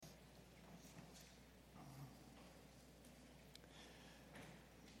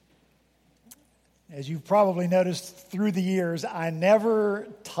As you've probably noticed through the years, I never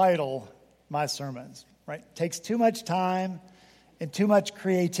title my sermons, right? It takes too much time and too much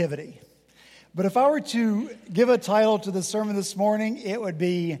creativity. But if I were to give a title to the sermon this morning, it would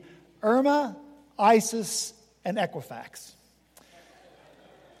be Irma, ISIS, and Equifax.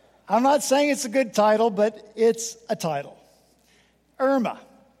 I'm not saying it's a good title, but it's a title. Irma,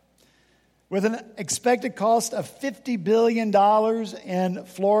 with an expected cost of $50 billion in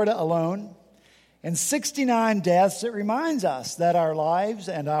Florida alone, and 69 deaths, it reminds us that our lives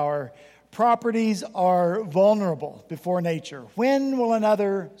and our properties are vulnerable before nature. When will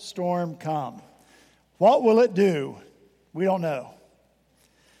another storm come? What will it do? We don't know.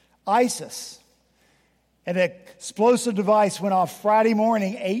 ISIS, an explosive device went off Friday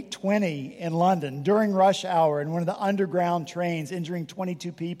morning, 8:20 in London during rush hour in one of the underground trains, injuring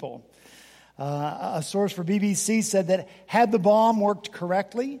 22 people. A source for BBC said that had the bomb worked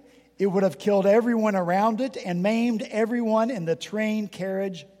correctly, it would have killed everyone around it and maimed everyone in the train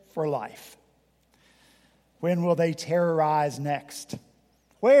carriage for life. When will they terrorize next?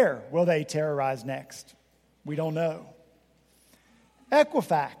 Where will they terrorize next? We don't know.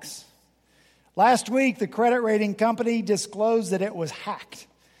 Equifax. Last week, the credit rating company disclosed that it was hacked,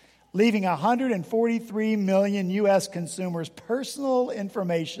 leaving 143 million U.S. consumers' personal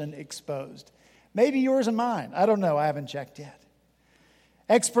information exposed. Maybe yours and mine. I don't know. I haven't checked yet.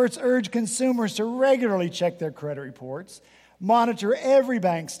 Experts urge consumers to regularly check their credit reports, monitor every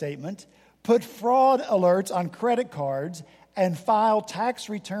bank statement, put fraud alerts on credit cards, and file tax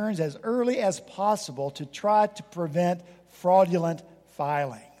returns as early as possible to try to prevent fraudulent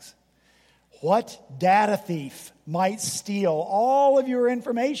filings. What data thief might steal all of your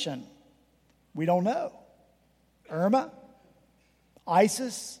information? We don't know. Irma?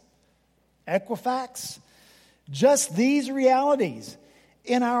 ISIS? Equifax? Just these realities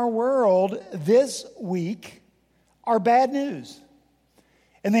in our world this week are bad news.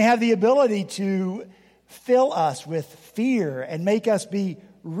 And they have the ability to fill us with fear and make us be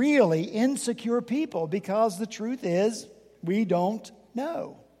really insecure people because the truth is we don't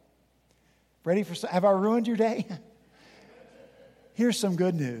know. Ready for have I ruined your day? Here's some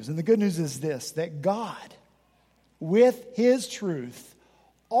good news. And the good news is this, that God, with His truth,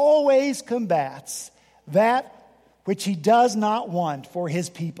 always combats that which He does not want for His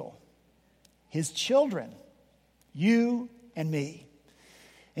people, His children, you and me.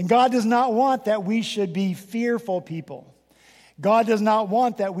 And God does not want that we should be fearful people. God does not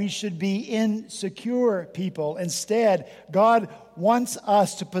want that we should be insecure people. Instead, God wants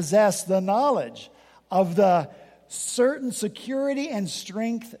us to possess the knowledge of the certain security and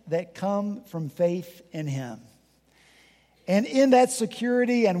strength that come from faith in Him. And in that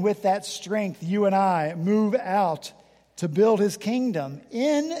security and with that strength, you and I move out to build His kingdom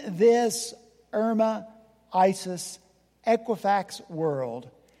in this Irma, ISIS, Equifax world.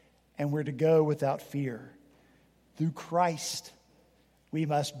 And we're to go without fear. Through Christ, we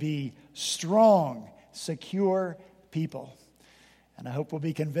must be strong, secure people. And I hope we'll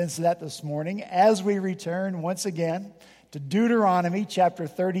be convinced of that this morning as we return once again to Deuteronomy chapter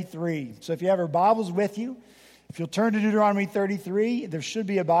 33. So if you have your Bibles with you, if you'll turn to Deuteronomy 33, there should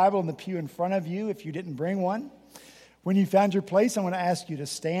be a Bible in the pew in front of you if you didn't bring one. When you found your place, I want to ask you to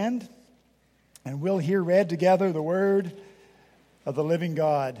stand, and we'll hear read together the word of the living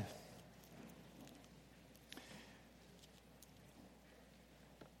God.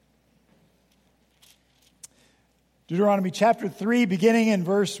 Deuteronomy chapter 3, beginning in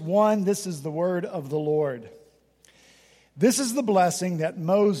verse 1, this is the word of the Lord. This is the blessing that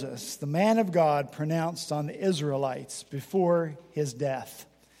Moses, the man of God, pronounced on the Israelites before his death.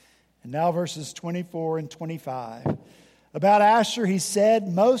 And now verses 24 and 25. About Asher he said,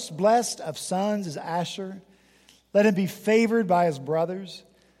 most blessed of sons is Asher. Let him be favored by his brothers.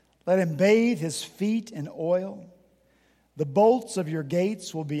 Let him bathe his feet in oil. The bolts of your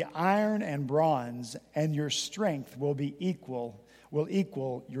gates will be iron and bronze, and your strength will equal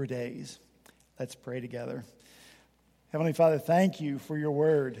your days. Let's pray together. Heavenly Father, thank you for your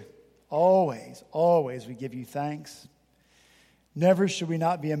word. Always, always we give you thanks. Never should we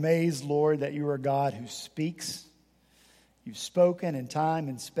not be amazed, Lord, that you are a God who speaks. You've spoken in time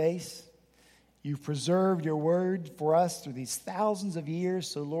and space. You've preserved your word for us through these thousands of years.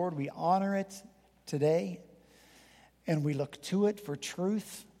 So, Lord, we honor it today. And we look to it for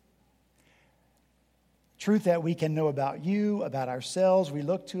truth. Truth that we can know about you, about ourselves. We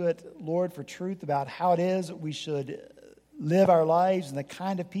look to it, Lord, for truth about how it is we should live our lives and the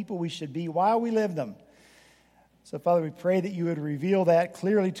kind of people we should be while we live them. So, Father, we pray that you would reveal that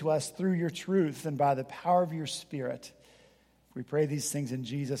clearly to us through your truth and by the power of your Spirit. We pray these things in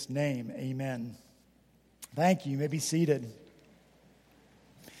Jesus' name. Amen. Thank you. You may be seated.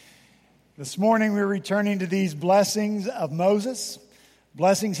 This morning we're returning to these blessings of Moses,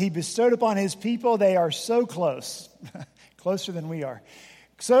 blessings he bestowed upon his people. They are so close, closer than we are,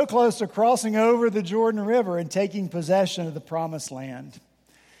 so close to crossing over the Jordan River and taking possession of the promised land.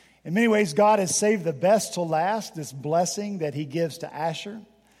 In many ways, God has saved the best to last, this blessing that he gives to Asher.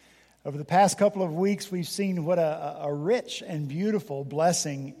 Over the past couple of weeks, we've seen what a rich and beautiful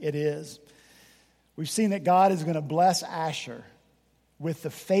blessing it is. We've seen that God is going to bless Asher with the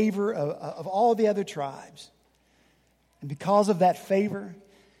favor of all the other tribes. And because of that favor,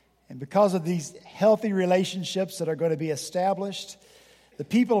 and because of these healthy relationships that are going to be established, the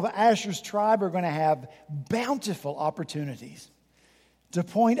people of Asher's tribe are going to have bountiful opportunities to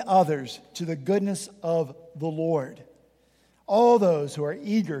point others to the goodness of the Lord. All those who are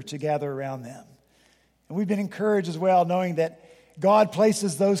eager to gather around them. And we've been encouraged as well, knowing that God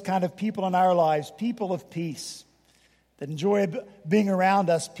places those kind of people in our lives, people of peace, that enjoy being around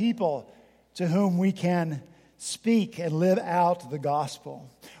us, people to whom we can speak and live out the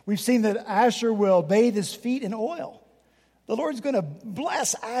gospel. We've seen that Asher will bathe his feet in oil. The Lord's going to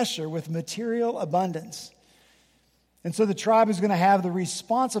bless Asher with material abundance. And so the tribe is going to have the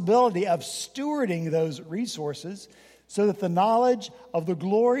responsibility of stewarding those resources so that the knowledge of the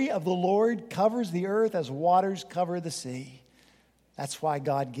glory of the Lord covers the earth as waters cover the sea. That's why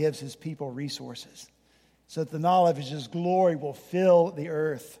God gives his people resources, so that the knowledge of his glory will fill the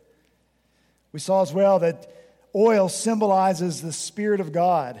earth. We saw as well that oil symbolizes the Spirit of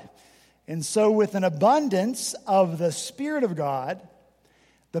God. And so with an abundance of the Spirit of God,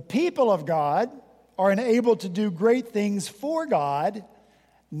 the people of God are enabled to do great things for God,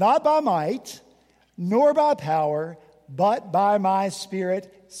 not by might, nor by power, but by my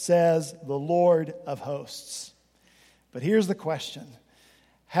Spirit, says the Lord of hosts. But here's the question.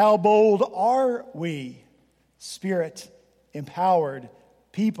 How bold are we, Spirit-empowered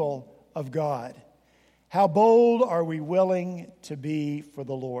people of God? How bold are we willing to be for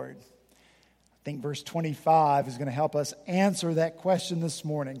the Lord? I think verse 25 is going to help us answer that question this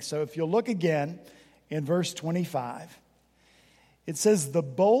morning. So if you'll look again in verse 25, it says, the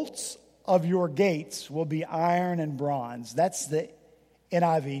bolts of your gates will be iron and bronze. That's the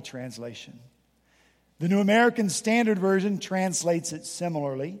NIV translation. The New American Standard Version translates it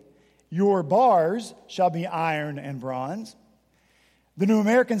similarly. Your bars shall be iron and bronze. The New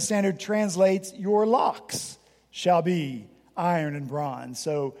American Standard translates your locks shall be iron and bronze.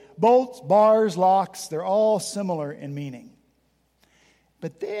 So bolts, bars, locks, they're all similar in meaning.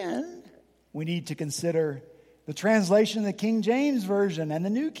 But then we need to consider the translation of the King James Version and the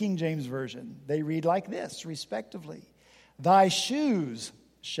New King James Version. They read like this, respectively. Thy shoes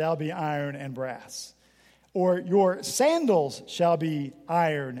shall be iron and brass. Or your sandals shall be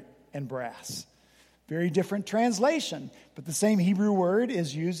iron and brass. Very different translation, but the same Hebrew word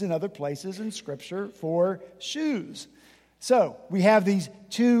is used in other places in Scripture for shoes. So we have these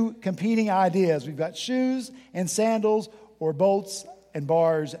two competing ideas. We've got shoes and sandals, or bolts and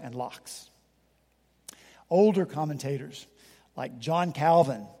bars and locks. Older commentators like John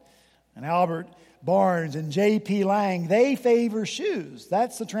Calvin and Albert Barnes and J.P. Lang, they favor shoes.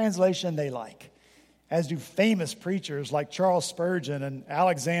 That's the translation they like, as do famous preachers like Charles Spurgeon and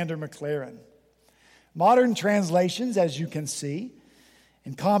Alexander McLaren. Modern translations, as you can see,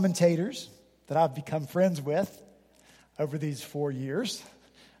 and commentators that I've become friends with over these 4 years,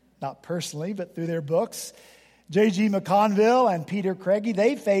 not personally, but through their books, J.G. McConville and Peter Craigie,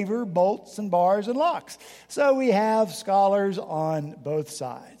 they favor bolts and bars and locks. So we have scholars on both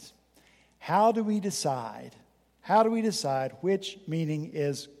sides. How do we decide? How do we decide which meaning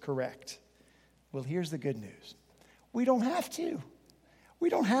is correct? Well, here's the good news. We don't have to. We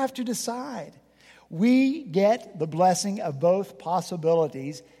don't have to decide. We get the blessing of both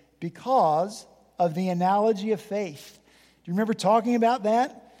possibilities because of the analogy of faith. Do you remember talking about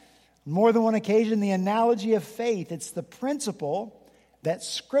that? On more than one occasion, the analogy of faith. It's the principle that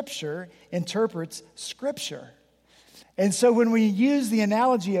Scripture interprets Scripture. And so when we use the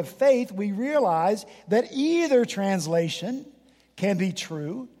analogy of faith, we realize that either translation can be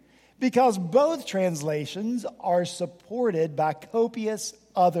true, because both translations are supported by copious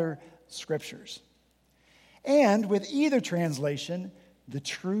other scriptures. And with either translation, the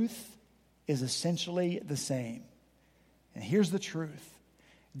truth is essentially the same. And here's the truth.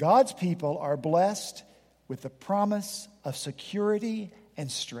 God's people are blessed with the promise of security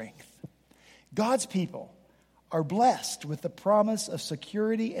and strength. God's people are blessed with the promise of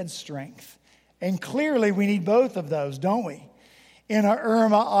security and strength. And clearly we need both of those, don't we? In our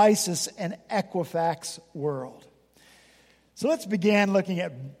Irma, ISIS, and Equifax world. So let's begin looking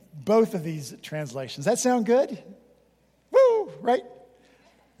at both of these translations. That sound good? Woo, right?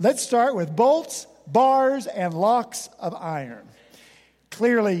 Let's start with bolts, bars, and locks of iron.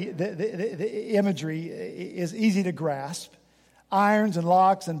 Clearly, the imagery is easy to grasp. Irons and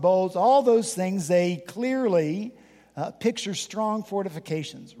locks and bolts, all those things, they clearly picture strong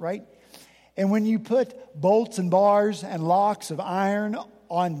fortifications, right? And when you put bolts and bars and locks of iron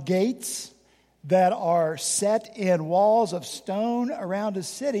on gates that are set in walls of stone around a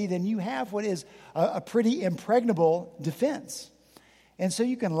city, then you have what is a pretty impregnable defense. And so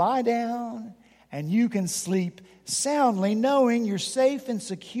you can lie down and you can sleep soundly, knowing you're safe and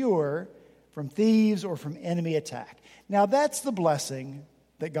secure from thieves or from enemy attack. Now, that's the blessing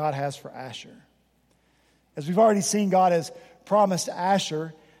that God has for Asher. As we've already seen, God has promised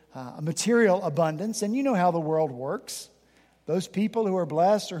Asher a material abundance, and you know how the world works. Those people who are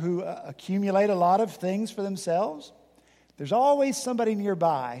blessed or who accumulate a lot of things for themselves, there's always somebody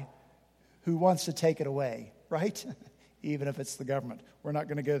nearby who wants to take it away, right? Even if it's the government. We're not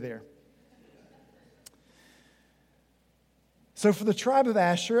going to go there. So for the tribe of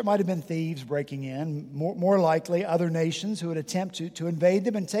Asher, it might have been thieves breaking in, more likely other nations who would attempt to invade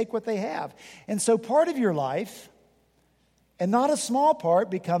them and take what they have. And so part of your life, and not a small part,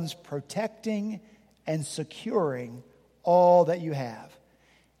 becomes protecting and securing all that you have.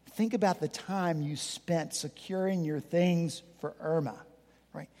 Think about the time you spent securing your things for Irma,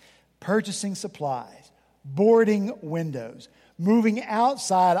 right? Purchasing supplies, boarding windows, moving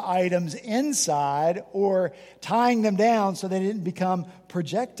outside items inside, or tying them down so they didn't become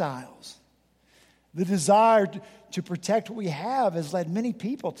projectiles. The desire to protect what we have has led many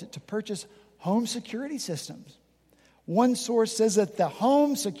people to purchase home security systems. One source says that the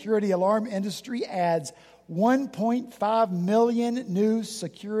home security alarm industry adds 1.5 million new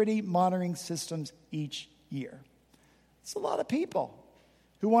security monitoring systems each year. It's a lot of people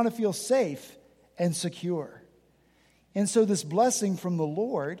who want to feel safe and secure. And so this blessing from the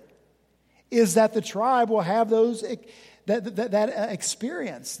Lord is that the tribe will have that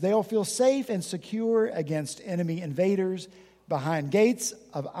experience. They'll feel safe and secure against enemy invaders behind gates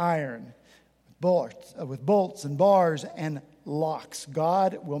of iron, with bolts and bars and locks.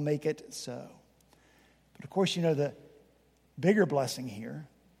 God will make it so. But of course, you know, the bigger blessing here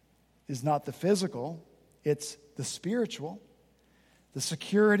is not the physical, it's the spiritual, the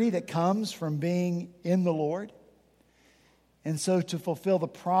security that comes from being in the Lord. And so to fulfill the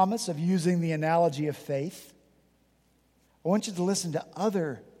promise of using the analogy of faith, I want you to listen to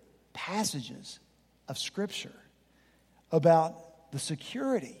other passages of Scripture about the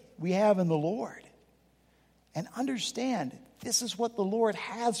security we have in the Lord. And understand, this is what the Lord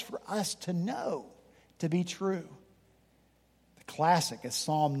has for us to know to be true. The classic is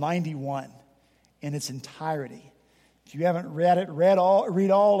Psalm 91 in its entirety. If you haven't read it, read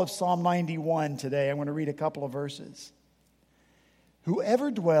all of Psalm 91 today. I'm going to read a couple of verses. Whoever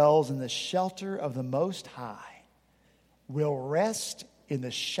dwells in the shelter of the Most High will rest in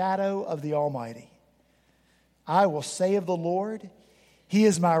the shadow of the Almighty. I will say of the Lord, He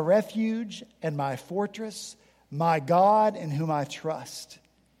is my refuge and my fortress, my God in whom I trust.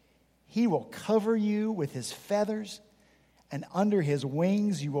 He will cover you with His feathers, and under His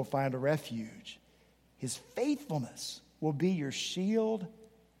wings you will find a refuge. His faithfulness will be your shield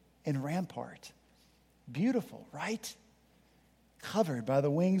and rampart. Beautiful, right? Covered by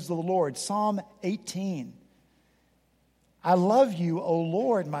the wings of the Lord. Psalm 18. I love you, O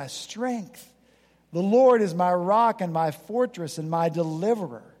Lord, my strength. The Lord is my rock and my fortress and my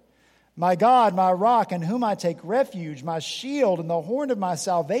deliverer. My God, my rock, in whom I take refuge, my shield and the horn of my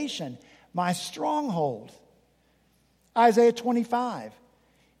salvation, my stronghold. Isaiah 25.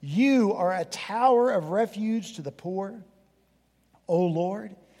 You are a tower of refuge to the poor, O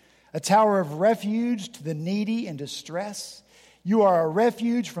Lord, a tower of refuge to the needy in distress. You are a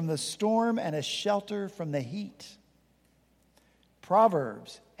refuge from the storm and a shelter from the heat.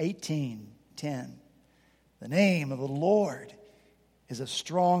 Proverbs 18:10. The name of the Lord is a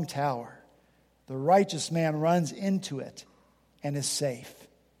strong tower. The righteous man runs into it and is safe.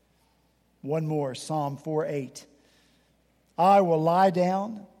 One more, Psalm 4:8. I will lie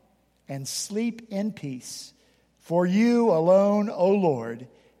down and sleep in peace. For you alone, O Lord,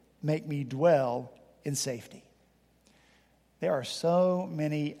 make me dwell in safety. There are so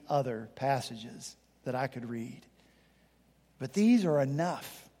many other passages that I could read. But these are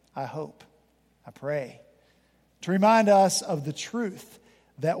enough, I hope, I pray, to remind us of the truth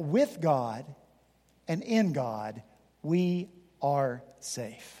that with God and in God, we are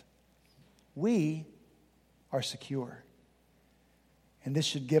safe. We are secure. And this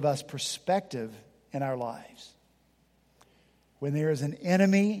should give us perspective in our lives. when there is an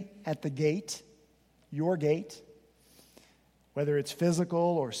enemy at the gate, your gate, whether it's physical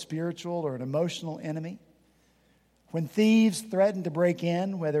or spiritual or an emotional enemy, when thieves threaten to break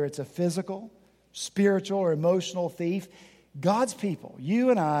in, whether it's a physical, spiritual, or emotional thief, God's people,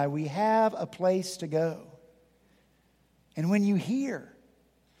 you and I, we have a place to go. And when you hear,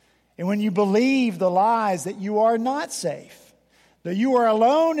 and when you believe the lies that you are not safe, that you are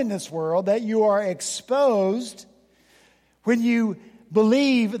alone in this world, that you are exposed, when you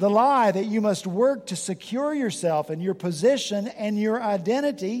believe the lie that you must work to secure yourself and your position and your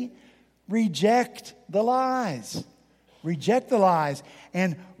identity, reject the lies. Reject the lies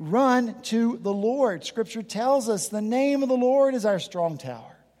and run to the Lord. Scripture tells us the name of the Lord is our strong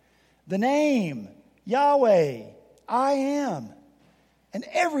tower. The name, Yahweh, I am. And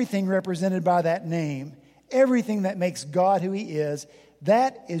everything represented by that name, everything that makes God who He is,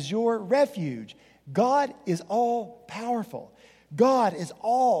 that is your refuge. God is all powerful. God is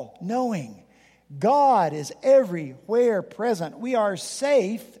all knowing. God is everywhere present. We are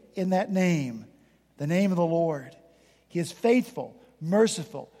safe in that name, the name of the Lord. He is faithful,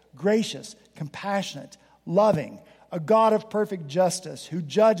 merciful, gracious, compassionate, loving, a God of perfect justice who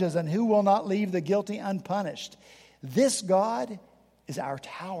judges and who will not leave the guilty unpunished. This God is our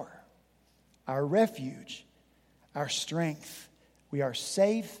tower, our refuge, our strength. We are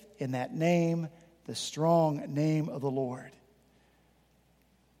safe in that name, the strong name of the Lord.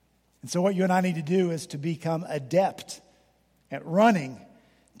 And so what you and I need to do is to become adept at running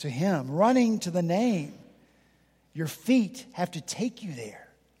to Him, running to the name. Your feet have to take you there.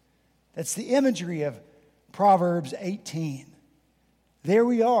 That's the imagery of Proverbs 18. There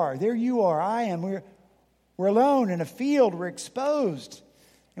we are. There you are. I am. We're alone in a field. We're exposed.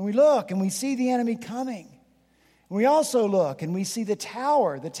 And we look and we see the enemy coming. And we also look and we see the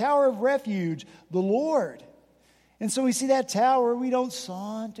tower of refuge, the Lord. And so we see that tower. We don't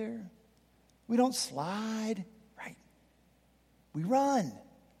saunter. We don't slide. Right? We run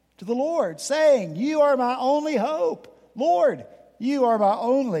to the Lord, saying, "You are my only hope. Lord, you are my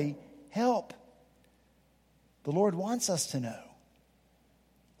only help." The Lord wants us to know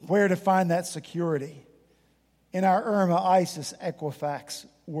where to find that security in our Irma, ISIS, Equifax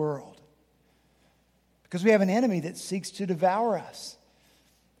world. Because we have an enemy that seeks to devour us.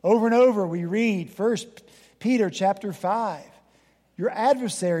 Over and over we read 1 Peter chapter 5. Your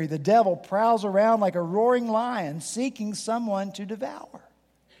adversary, the devil, prowls around like a roaring lion seeking someone to devour.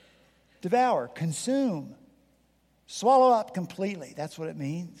 Devour, consume, swallow up completely. That's what it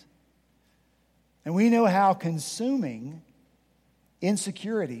means. And we know how consuming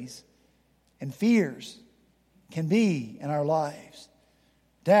insecurities and fears can be in our lives.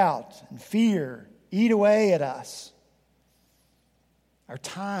 Doubt and fear eat away at us. Our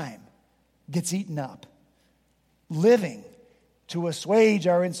time gets eaten up. Living to assuage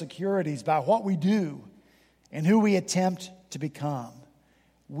our insecurities by what we do and who we attempt to become.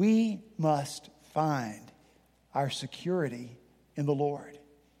 We must find our security in the Lord.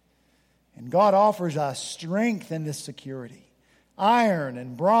 And God offers us strength in this security. Iron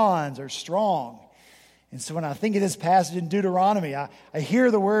and bronze are strong. And so when I think of this passage in Deuteronomy, I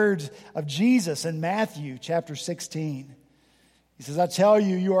hear the words of Jesus in Matthew chapter 16. He says, "I tell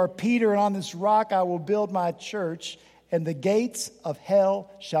you, you are Peter, and on this rock I will build my church, and the gates of hell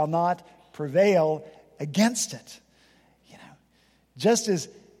shall not prevail against it." You know, just as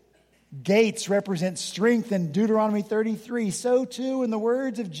gates represent strength in Deuteronomy 33, so too in the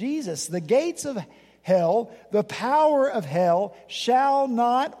words of Jesus, the gates of hell, the power of hell, shall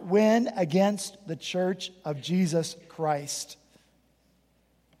not win against the church of Jesus Christ.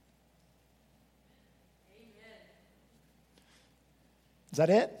 Amen. Is that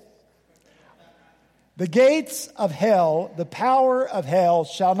it? The gates of hell, the power of hell,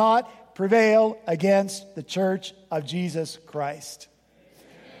 shall not prevail against the church of Jesus Christ.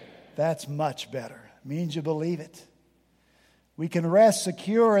 That's much better. It means you believe it. We can rest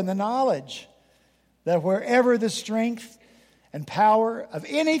secure in the knowledge that wherever the strength and power of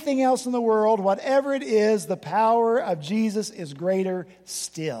anything else in the world, whatever it is, the power of Jesus is greater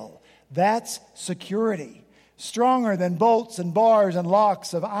still. That's security. Stronger than bolts and bars and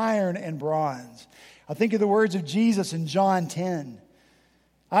locks of iron and bronze. I think of the words of Jesus in John 10.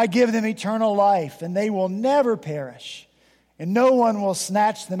 "I give them eternal life, and they will never perish, and no one will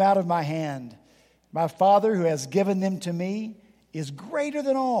snatch them out of my hand. My Father who has given them to me is greater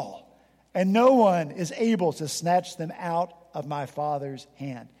than all, and no one is able to snatch them out of my Father's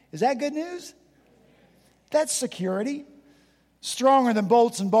hand." Is that good news? That's security. Stronger than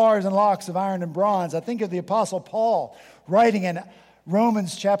bolts and bars and locks of iron and bronze. I think of the Apostle Paul writing in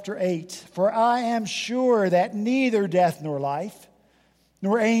Romans chapter 8, for I am sure that neither death nor life,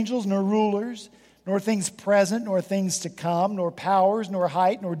 nor angels, nor rulers, nor things present, nor things to come, nor powers, nor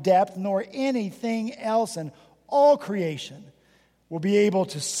height, nor depth, nor anything else in all creation will be able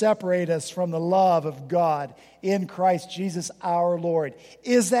to separate us from the love of God in Christ Jesus our Lord.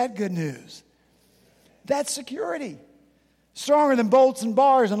 Is that good news? That's security. Stronger than bolts and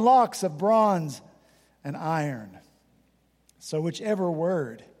bars and locks of bronze and iron. So whichever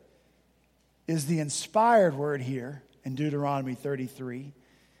word is the inspired word here in Deuteronomy 33,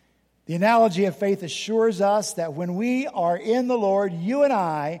 the analogy of faith assures us that when we are in the Lord, you and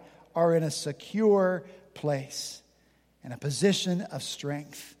I are in a secure place, in a position of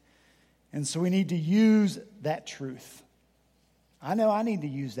strength. And so we need to use that truth. I know I need to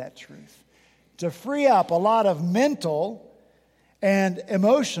use that truth to free up a lot of mental and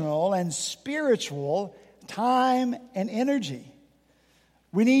emotional and spiritual time and energy.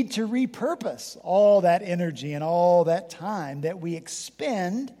 We need to repurpose all that energy and all that time that we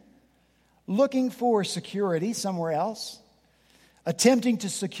expend looking for security somewhere else, attempting to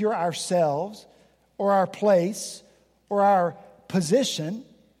secure ourselves or our place or our position.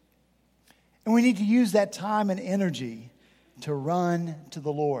 And we need to use that time and energy to run to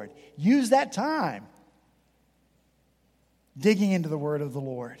the Lord. Use that time digging into the word of the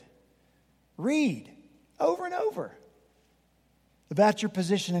Lord. Read over and over about your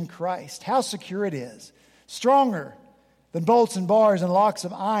position in Christ, how secure it is, stronger than bolts and bars and locks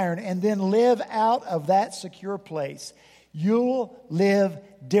of iron, and then live out of that secure place. You'll live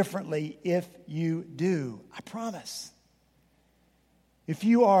differently if you do. I promise. If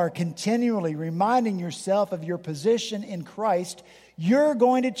you are continually reminding yourself of your position in Christ, you're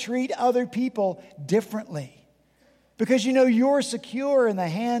going to treat other people differently because you know you're secure in the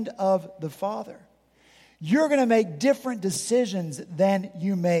hand of the Father. You're going to make different decisions than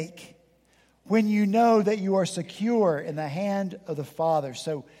you make when you know that you are secure in the hand of the Father.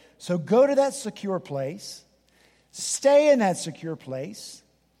 So go to that secure place, stay in that secure place,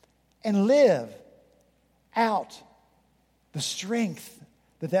 and live out the strength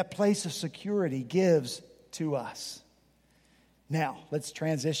that place of security gives to us. Now, let's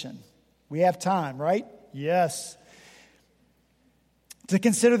transition. We have time, right? Yes. To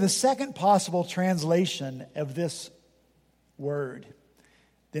consider the second possible translation of this word.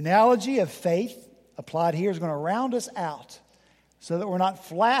 The analogy of faith applied here is going to round us out so that we're not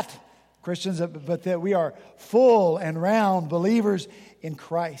flat Christians, but that we are full and round believers in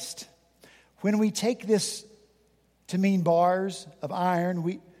Christ. When we take this to mean bars of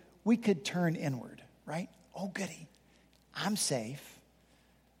iron, we could turn inward, right? Oh, goody. I'm safe.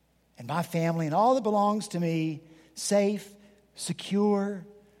 And my family and all that belongs to me, safe, secure,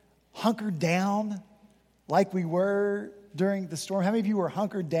 hunkered down like we were during the storm. How many of you were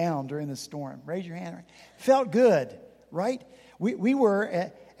hunkered down during the storm? Raise your hand. Felt good, right? We were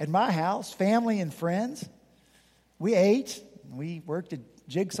at my house, family and friends. We ate. We worked a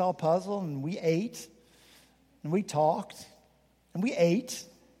jigsaw puzzle, and we ate. And we talked. And we ate.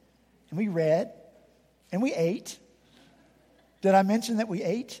 And we read. And we ate. Did I mention that we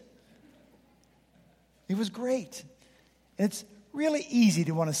ate? It was great. And it's really easy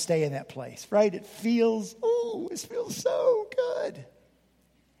to want to stay in that place, right? It feels so good.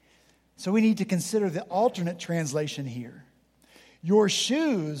 So we need to consider the alternate translation here. Your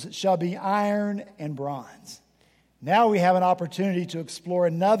shoes shall be iron and bronze. Now we have an opportunity to explore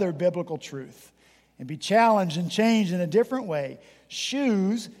another biblical truth and be challenged and changed in a different way.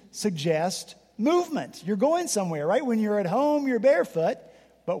 Shoes suggest movement. You're going somewhere, right? When you're at home, you're barefoot.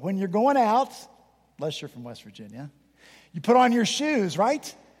 But when you're going out, unless you're from West Virginia, you put on your shoes,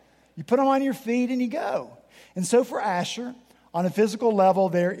 right? You put them on your feet and you go. And so for Asher, on a physical level,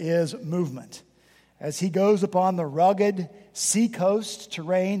 there is movement. As he goes upon the rugged seacoast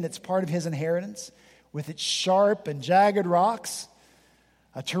terrain that's part of his inheritance, with its sharp and jagged rocks,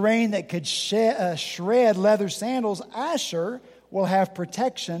 a terrain that could shred leather sandals, Asher will have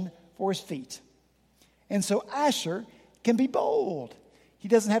protection for his feet. And so Asher can be bold. He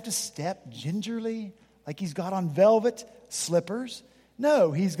doesn't have to step gingerly like he's got on velvet slippers.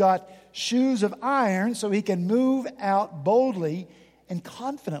 No, he's got shoes of iron so he can move out boldly and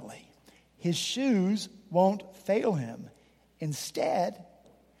confidently. His shoes won't fail him. Instead,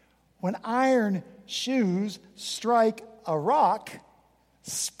 when iron shoes strike a rock,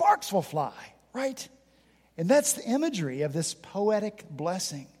 sparks will fly, right? And that's the imagery of this poetic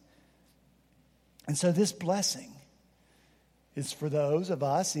blessing. And so this blessing is for those of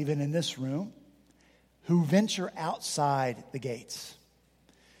us, even in this room, who venture outside the gates,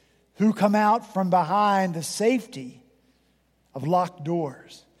 who come out from behind the safety of locked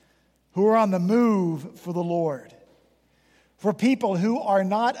doors, who are on the move for the Lord. For people who are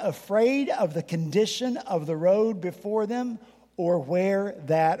not afraid of the condition of the road before them or where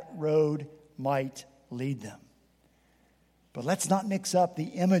that road might lead them. But let's not mix up the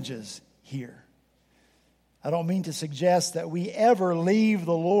images here. I don't mean to suggest that we ever leave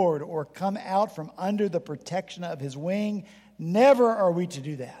the Lord or come out from under the protection of His wing. Never are we to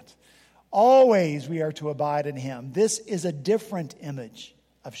do that. Always we are to abide in Him. This is a different image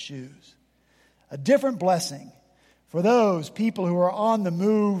of shoes, a different blessing for those people who are on the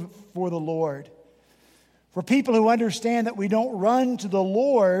move for the Lord. For people who understand that we don't run to the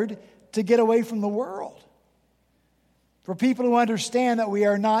Lord to get away from the world. For people who understand that we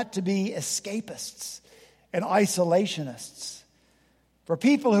are not to be escapists and isolationists. For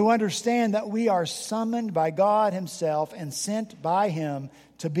people who understand that we are summoned by God Himself and sent by Him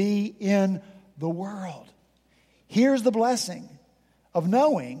to be in the world. Here's the blessing of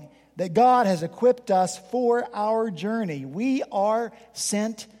knowing that God has equipped us for our journey. We are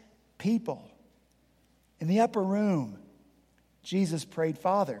sent people. In the upper room, Jesus prayed,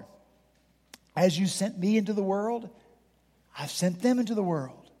 Father, as you sent me into the world, I've sent them into the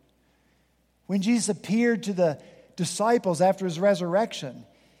world. When Jesus appeared to the disciples after His resurrection,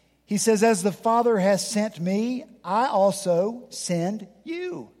 He says, as the Father has sent me, I also send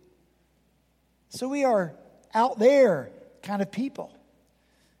you. So we are out there kind of people.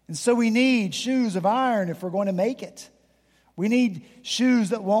 And so we need shoes of iron if we're going to make it. We need shoes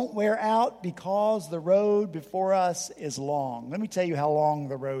that won't wear out because the road before us is long. Let me tell you how long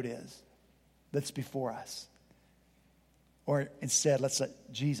the road is that's before us. Or instead, let's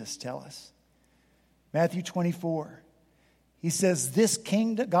let Jesus tell us. Matthew 24. He says, this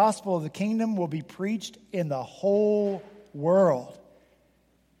gospel of the kingdom will be preached in the whole world.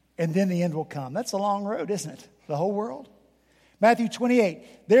 And then the end will come. That's a long road, isn't it? The whole world. Matthew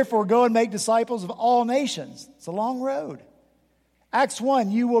 28. Therefore, go and make disciples of all nations. It's a long road. Acts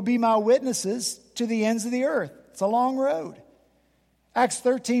 1. You will be my witnesses to the ends of the earth. It's a long road. Acts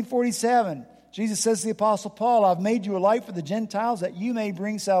 13:47. Jesus says to the Apostle Paul, I've made you a light for the Gentiles that you may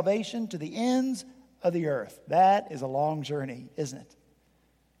bring salvation to the ends of the earth. That is a long journey, isn't it?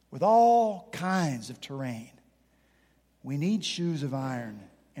 With all kinds of terrain. We need shoes of iron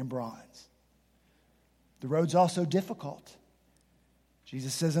and bronze. The road's also difficult.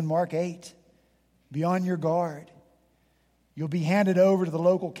 Jesus says in Mark 8, be on your guard. You'll be handed over to the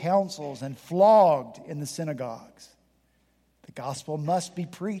local councils and flogged in the synagogues. The gospel must be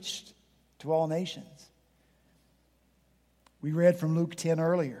preached to all nations. We read from Luke 10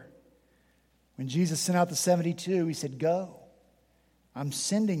 earlier. When Jesus sent out the 72, He said, go. I'm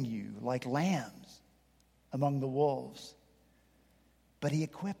sending you like lambs among the wolves. But He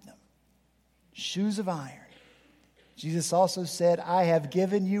equipped them. Shoes of iron. Jesus also said, I have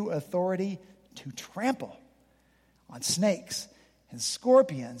given you authority to trample on snakes and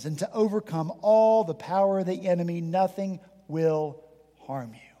scorpions and to overcome all the power of the enemy. Nothing will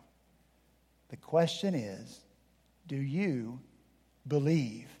harm you. The question is, do you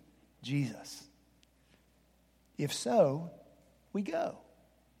believe Jesus? If so, we go.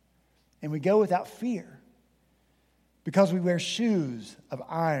 And we go without fear because we wear shoes of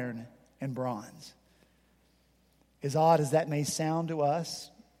iron and bronze. As odd as that may sound to us,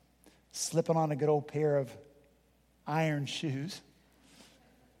 slipping on a good old pair of iron shoes.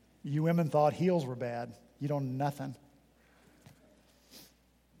 You women thought heels were bad. You don't know nothing.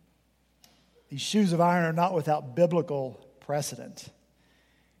 These shoes of iron are not without biblical precedent.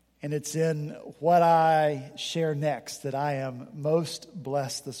 And it's in what I share next that I am most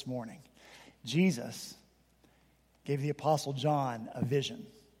blessed this morning. Jesus gave the Apostle John a vision.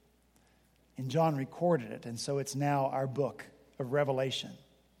 And John recorded it, and so it's now our book of Revelation.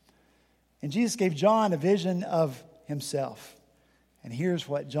 And Jesus gave John a vision of himself. And here's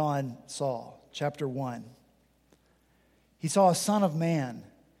what John saw, chapter 1. He saw a son of man,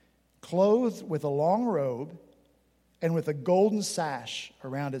 clothed with a long robe and with a golden sash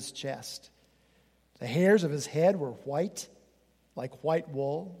around his chest. The hairs of his head were white, like white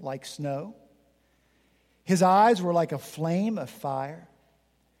wool, like snow. His eyes were like a flame of fire.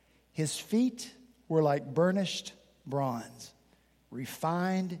 His feet were like burnished bronze,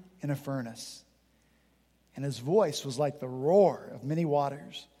 refined in a furnace. And his voice was like the roar of many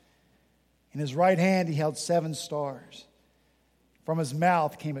waters. In his right hand he held 7 stars. From his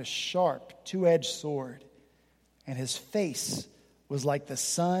mouth came a sharp, 2-edged sword, and his face was like the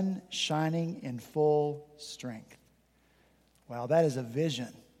sun shining in full strength. Wow, that is a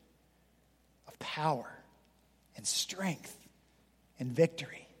vision of power and strength and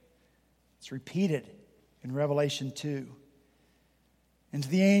victory. It's repeated in Revelation 2. And to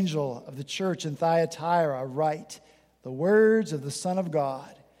the angel of the church in Thyatira write the words of the Son of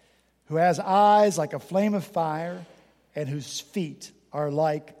God, who has eyes like a flame of fire and whose feet are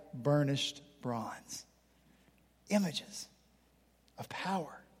like burnished bronze. Images of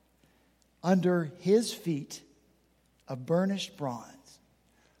power. Under his feet of burnished bronze,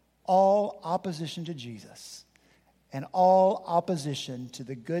 all opposition to Jesus and all opposition to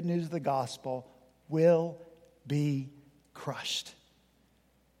the good news of the gospel will be crushed.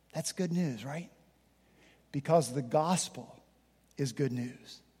 That's good news, right? Because the gospel is good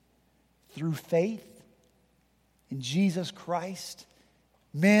news. Through faith in Jesus Christ,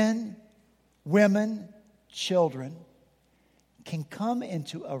 men, women, children can come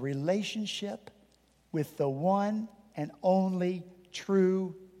into a relationship with the one and only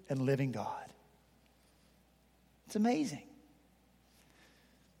true and living God. It's amazing.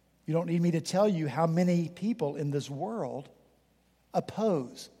 You don't need me to tell you how many people in this world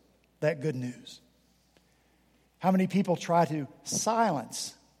oppose that good news. How many people try to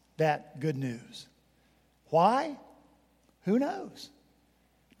silence that good news? Why? Who knows?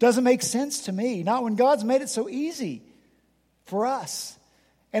 Doesn't make sense to me. Not when God's made it so easy for us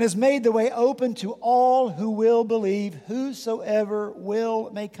and has made the way open to all who will believe, whosoever will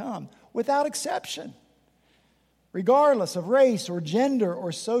may come, without exception, regardless of race or gender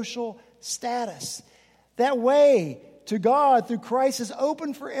or social status. That way to God through Christ is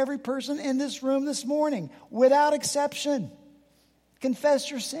open for every person in this room this morning, without exception. Confess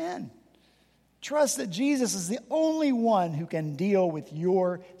your sin. Trust that Jesus is the only one who can deal with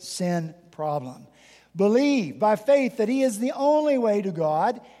your sin problem. Believe by faith that he is the only way to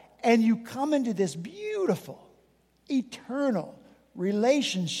God, and you come into this beautiful, eternal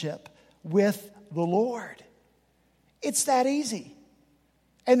relationship with the Lord. It's that easy.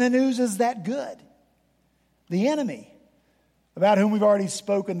 And the news is that good. The enemy, about whom we've already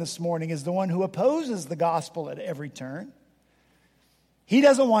spoken this morning, is the one who opposes the gospel at every turn. He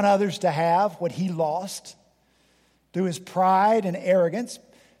doesn't want others to have what he lost through his pride and arrogance,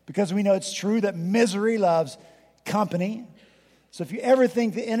 because we know it's true that misery loves company. So if you ever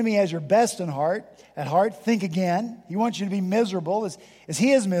think the enemy has your best at heart, think again. He wants you to be miserable as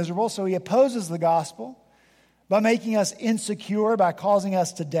he is miserable, so he opposes the gospel by making us insecure, by causing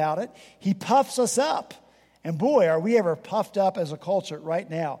us to doubt it. He puffs us up. And boy, are we ever puffed up as a culture right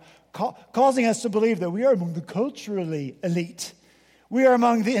now, causing us to believe that we are among the culturally elite. We are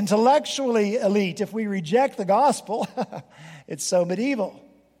among the intellectually elite. If we reject the gospel, it's so medieval.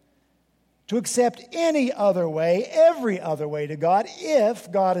 To accept any other way, every other way to God,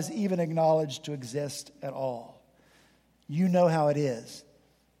 if God is even acknowledged to exist at all. You know how it is.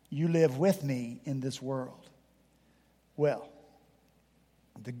 You live with me in this world. Well,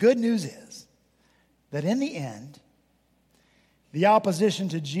 the good news is that in the end, the opposition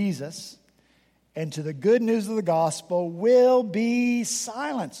to Jesus and to the good news of the gospel will be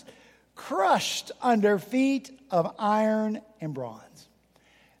silenced, crushed under feet of iron and bronze.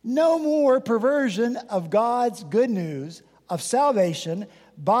 No more perversion of God's good news of salvation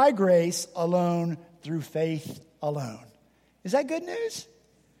by grace alone, through faith alone. Is that good news?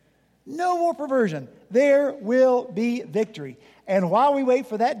 No more perversion. There will be victory. And while we wait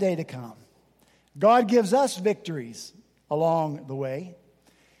for that day to come, God gives us victories along the way.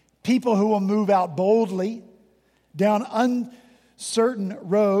 People who will move out boldly down uncertain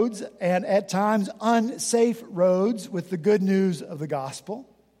roads and at times unsafe roads with the good news of the gospel.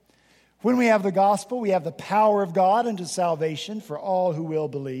 When we have the gospel, we have the power of God unto salvation for all who will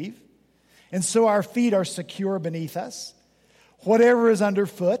believe. And so our feet are secure beneath us. Whatever is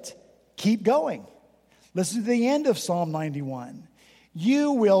underfoot, keep going. Listen to the end of Psalm 91.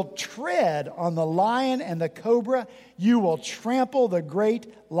 You will tread on the lion and the cobra. You will trample the great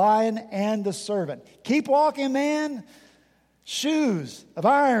lion and the serpent. Keep walking, man. Shoes of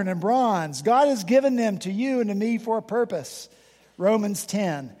iron and bronze. God has given them to you and to me for a purpose. Romans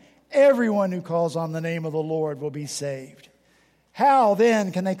 10. Everyone who calls on the name of the Lord will be saved. How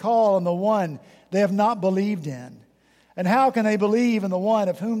then can they call on the one they have not believed in? And how can they believe in the one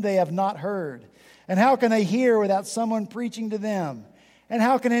of whom they have not heard? And how can they hear without someone preaching to them? And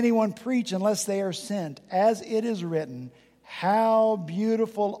how can anyone preach unless they are sent? As it is written, how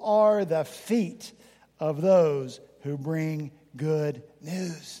beautiful are the feet of those who bring good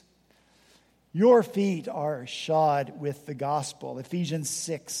news. Your feet are shod with the gospel. Ephesians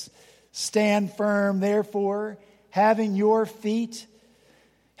 6. Stand firm, therefore, having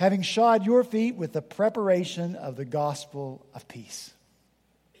shod your feet with the preparation of the gospel of peace.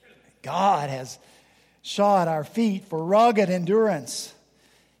 God has shod our feet for rugged endurance.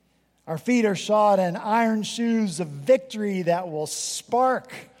 Our feet are shod in iron shoes of victory that will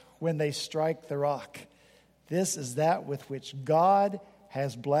spark when they strike the rock. This is that with which God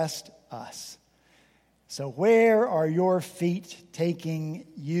has blessed us. So where are your feet taking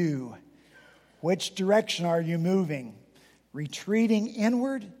you? Which direction are you moving? Retreating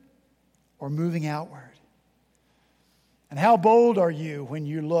inward or moving outward? And how bold are you when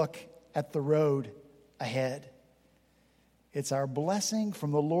you look at the road ahead? It's our blessing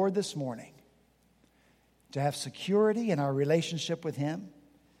from the Lord this morning to have security in our relationship with Him,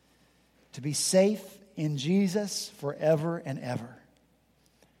 to be safe in Jesus forever and ever.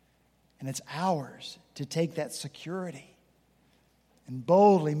 And it's ours to take that security and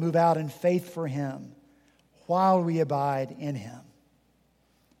boldly move out in faith for Him while we abide in Him.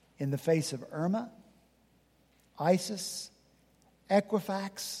 In the face of Irma, ISIS,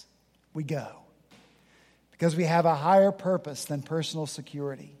 Equifax, we go. Because we have a higher purpose than personal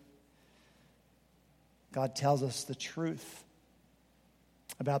security. God tells us the truth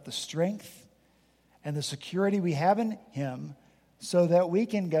about the strength and the security we have in Him so that we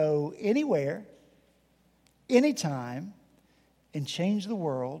can go anywhere, anytime, and change the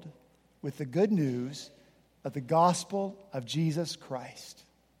world with the good news of the gospel of Jesus Christ.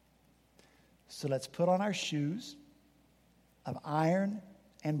 So let's put on our shoes of iron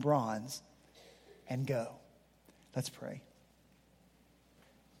and bronze and go. Let's pray.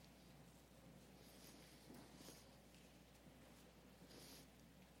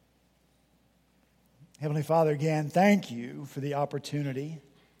 Heavenly Father, again, thank you for the opportunity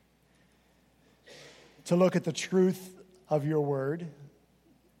to look at the truth of your word,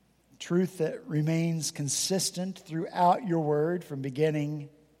 truth that remains consistent throughout your word from beginning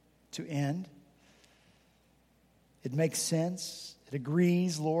to end. It makes sense. It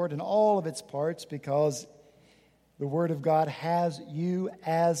agrees, Lord, in all of its parts because the Word of God has you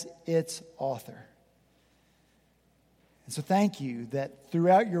as its author. And so thank you that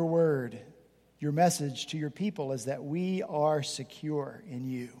throughout your Word, your message to your people is that we are secure in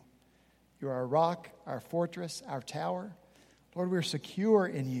you. You're our rock, our fortress, our tower. Lord, we're secure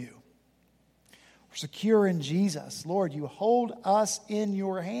in you. We're secure in Jesus. Lord, you hold us in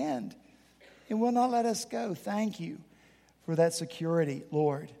your hand and will not let us go. Thank you for that security,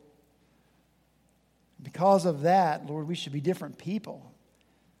 Lord. Because of that, Lord, we should be different people,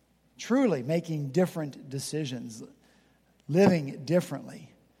 truly making different decisions, living differently,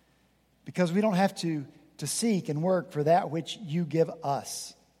 because we don't have to seek and work for that which you give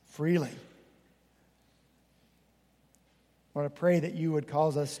us freely. Lord, I pray that you would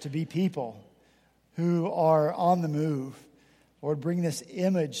cause us to be people who are on the move. Lord, bring this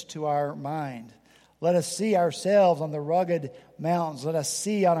image to our mind. Let us see ourselves on the rugged mountains. Let us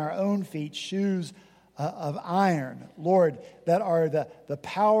see on our own feet shoes of iron, Lord, that are the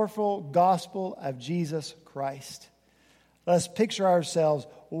powerful gospel of Jesus Christ. Let us picture ourselves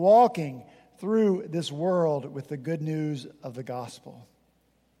walking through this world with the good news of the gospel.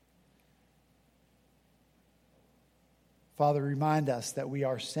 Father, remind us that we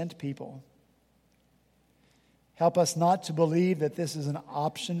are sent people. Help us not to believe that this is an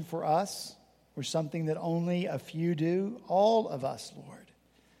option for us or something that only a few do. All of us, Lord,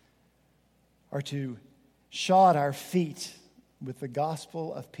 are to shod our feet with the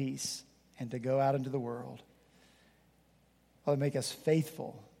gospel of peace and to go out into the world. Father, make us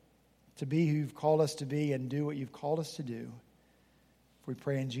faithful to be who you've called us to be and do what you've called us to do. We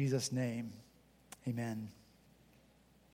pray in Jesus' name. Amen.